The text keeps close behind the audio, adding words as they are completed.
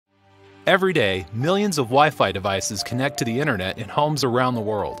Every day, millions of Wi-Fi devices connect to the internet in homes around the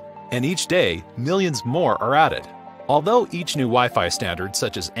world. And each day, millions more are added. Although each new Wi-Fi standard,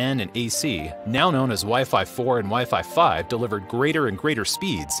 such as N and AC, now known as Wi-Fi 4 and Wi-Fi 5, delivered greater and greater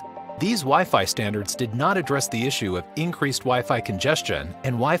speeds, these Wi-Fi standards did not address the issue of increased Wi-Fi congestion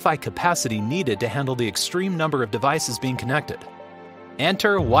and Wi-Fi capacity needed to handle the extreme number of devices being connected.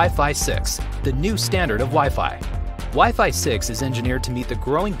 Enter Wi-Fi 6, the new standard of Wi-Fi. Wi-Fi 6 is engineered to meet the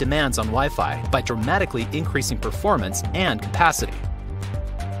growing demands on Wi-Fi by dramatically increasing performance and capacity.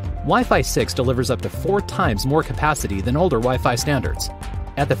 Wi-Fi 6 delivers up to 4 times more capacity than older Wi-Fi standards.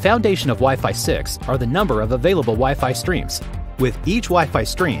 At the foundation of Wi-Fi 6 are the number of available Wi-Fi streams. With each Wi-Fi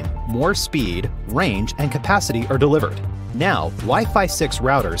stream, more speed, range, and capacity are delivered. Now, Wi-Fi 6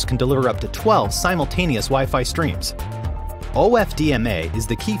 routers can deliver up to 12 simultaneous Wi-Fi streams. OFDMA is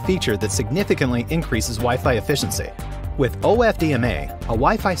the key feature that significantly increases Wi-Fi efficiency. With OFDMA, a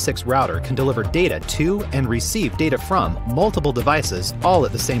Wi-Fi 6 router can deliver data to and receive data from multiple devices all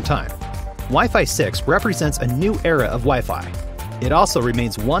at the same time. Wi-Fi 6 represents a new era of Wi-Fi. It also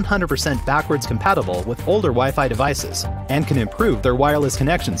remains 100% backwards compatible with older Wi-Fi devices and can improve their wireless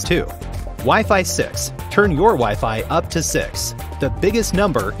connections too. Wi-Fi 6. Turn your Wi-Fi up to 6, the biggest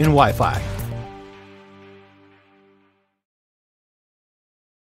number in Wi-Fi.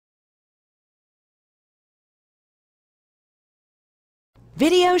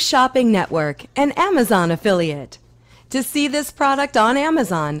 Video Shopping Network, an Amazon affiliate. To see this product on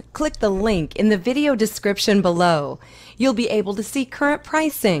Amazon, click the link in the video description below. You'll be able to see current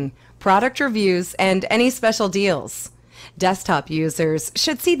pricing, product reviews, and any special deals. Desktop users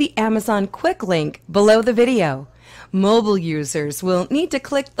should see the Amazon quick link below the video. Mobile users will need to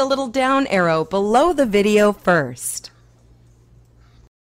click the little down arrow below the video first.